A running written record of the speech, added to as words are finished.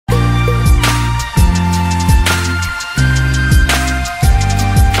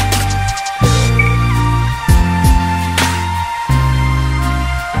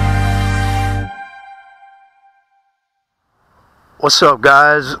What's up,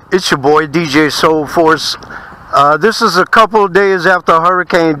 guys? It's your boy DJ Soul Force. This is a couple of days after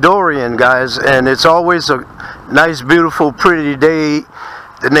Hurricane Dorian, guys, and it's always a nice, beautiful, pretty day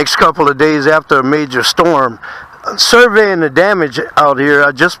the next couple of days after a major storm. Surveying the damage out here,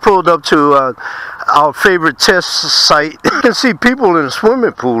 I just pulled up to our favorite test site. You can see people in the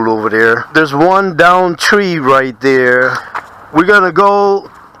swimming pool over there. There's one downed tree right there. We're gonna go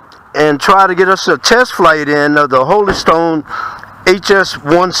and try to get us a test flight in of the Holy Stone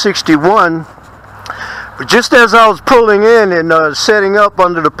HS-161. But just as I was pulling in and setting up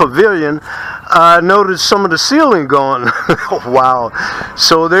under the pavilion, I noticed some of the ceiling gone. Wow.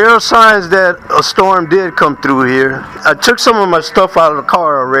 So there are signs that a storm did come through here. I took some of my stuff out of the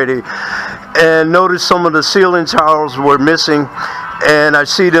car already and noticed some of the ceiling tiles were missing, and I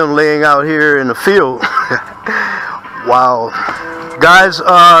see them laying out here in the field. Wow. Guys,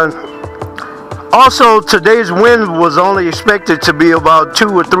 also, today's wind was only expected to be about 2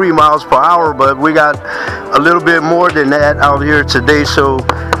 or 3 miles per hour, but we got a little bit more than that out here today, so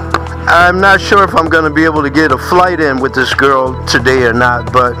I'm not sure if I'm going to be able to get a flight in with this girl today or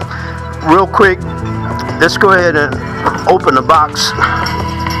not. But real quick, let's go ahead and open the box.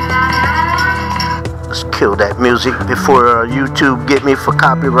 Let's kill that music before YouTube get me for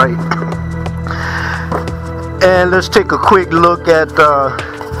copyright. And let's take a quick look at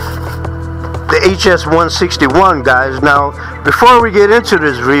the HS-161, guys. Now, before we get into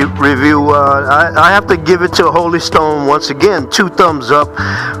this review, I have to give it to Holy Stone once again. 2 thumbs up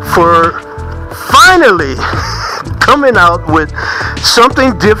for finally coming out with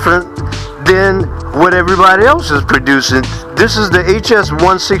something different than what everybody else is producing. This is the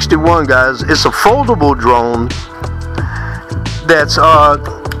HS-161, guys. It's a foldable drone that's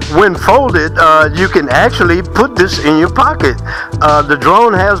when folded, you can actually put this in your pocket. The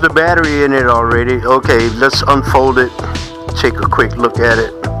drone has the battery in it already. Okay, let's unfold it. Take a quick look at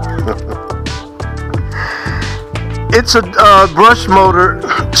it. It's a brush motor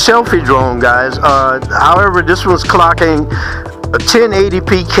selfie drone, guys. However, this one's clocking a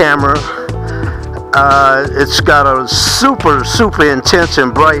 1080p camera. It's got a super intense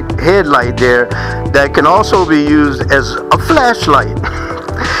and bright headlight there that can also be used as a flashlight.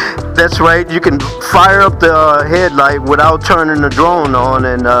 That's right, you can fire up the headlight without turning the drone on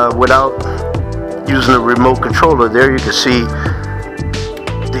and without using a remote controller. There you can see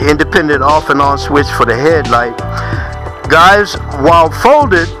the independent off and on switch for the headlight. Guys, while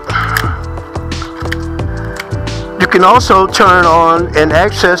folded, you can also turn on and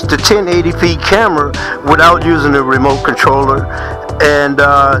access the 1080p camera without using a remote controller, and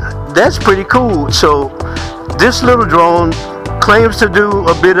that's pretty cool. So this little drone claims to do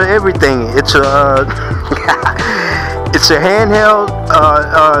a bit of everything. It's a it's a handheld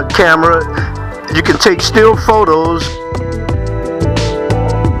camera. You can take still photos,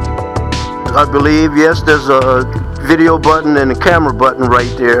 I believe. Yes, there's a video button and a camera button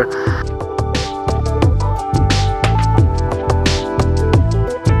right there.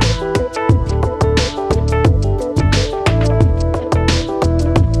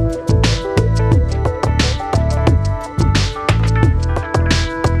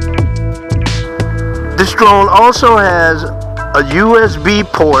 This drone also has a USB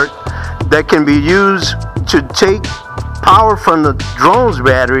port that can be used to take power from the drone's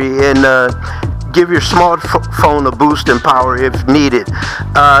battery and give your smartphone a boost in power if needed.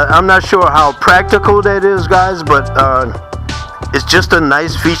 I'm not sure how practical that is, guys, but it's just a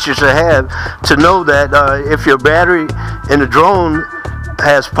nice feature to have, to know that if your battery in the drone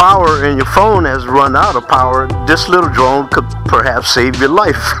has power and your phone has run out of power, this little drone could perhaps save your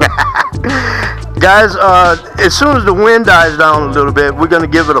life. Guys, as soon as the wind dies down a little bit, we're going to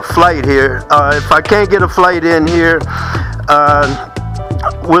give it a flight here. If I can't get a flight in here,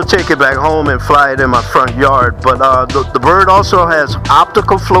 we'll take it back home and fly it in my front yard. But the bird also has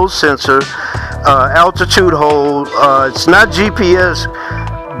optical flow sensor, altitude hold. It's not GPS,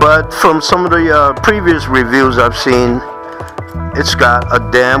 but from some of the previous reviews I've seen, it's got a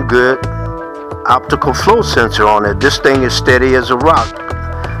damn good optical flow sensor on it. This thing is steady as a rock.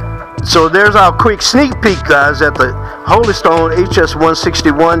 So there's our quick sneak peek, guys, at the Holy Stone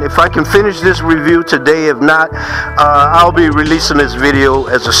HS-161. If I can finish this review today, if not, I'll be releasing this video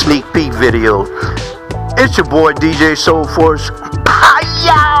as a sneak peek video. It's your boy DJ Soul Force.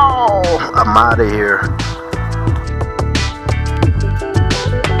 I'm out of here.